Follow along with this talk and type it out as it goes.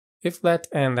If let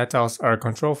and let else are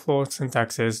control flow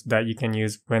syntaxes that you can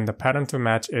use when the pattern to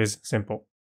match is simple.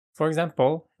 For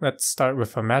example, let's start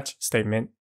with a match statement.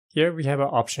 Here we have an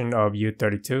option of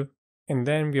U32, and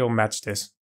then we'll match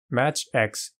this. Match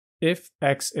x. If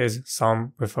x is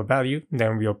sum with a value,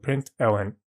 then we'll print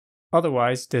ln.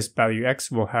 Otherwise, this value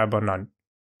x will have a none.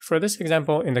 For this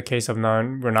example, in the case of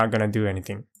none, we're not going to do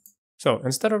anything. So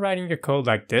instead of writing your code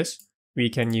like this, we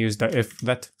can use the if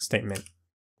let statement.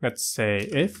 Let's say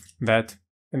if let,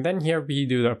 and then here we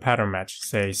do the pattern match.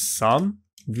 Say sum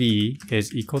v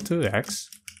is equal to x.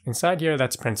 Inside here,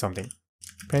 let's print something.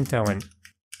 Print ln.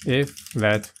 If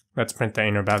let, let's print the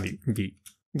inner value v.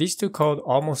 These two code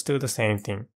almost do the same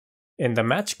thing. In the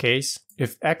match case,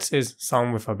 if x is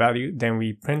sum with a value, then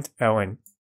we print ln.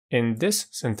 In this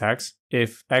syntax,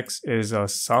 if x is a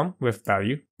sum with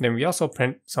value, then we also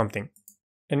print something.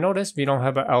 And notice we don't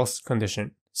have an else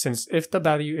condition. Since if the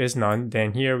value is none,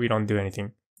 then here we don't do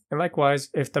anything. And likewise,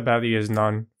 if the value is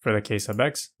none for the case of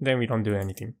x, then we don't do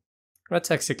anything.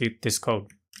 Let's execute this code.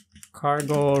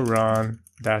 Cargo run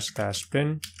 --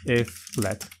 bin if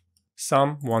let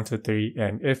sum 1 to 3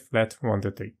 and if let 1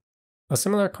 to 3. A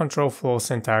similar control flow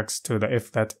syntax to the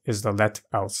if let is the let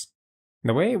else.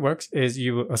 The way it works is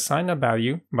you will assign a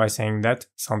value by saying let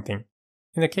something.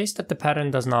 In the case that the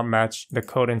pattern does not match, the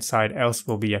code inside else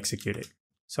will be executed.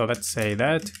 So let's say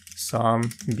that sum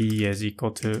b is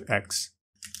equal to x.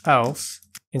 Else,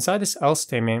 inside this else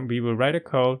statement, we will write a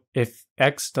code if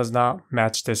x does not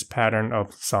match this pattern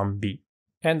of sum b.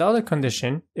 And the other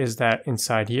condition is that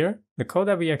inside here, the code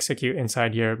that we execute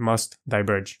inside here must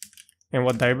diverge. And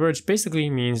what diverge basically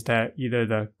means that either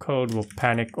the code will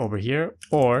panic over here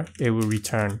or it will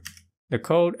return. The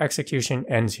code execution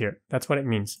ends here. That's what it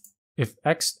means. If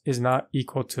x is not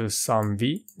equal to sum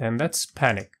v, then let's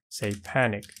panic. Say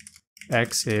panic.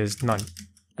 X is none.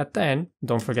 At the end,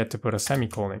 don't forget to put a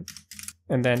semicolon.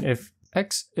 And then if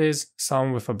x is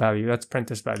sum with a value, let's print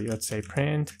this value. Let's say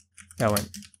print ln.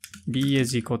 B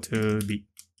is equal to b.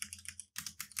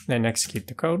 Then execute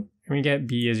the code, and we get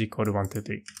b is equal to 1 to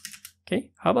 3.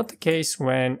 Okay, how about the case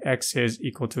when x is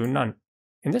equal to none?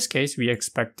 In this case, we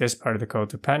expect this part of the code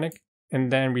to panic,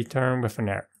 and then return with an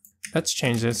error. Let's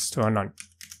change this to a none.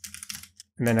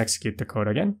 And then execute the code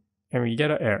again, and we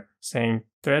get an error saying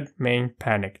thread main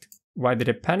panicked. Why did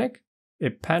it panic?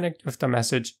 It panicked with the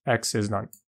message x is none.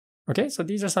 Okay, so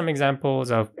these are some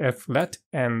examples of if let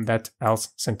and let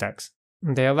else syntax.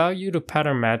 They allow you to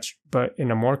pattern match, but in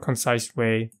a more concise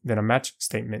way than a match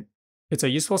statement. It's a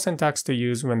useful syntax to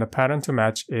use when the pattern to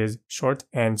match is short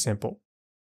and simple.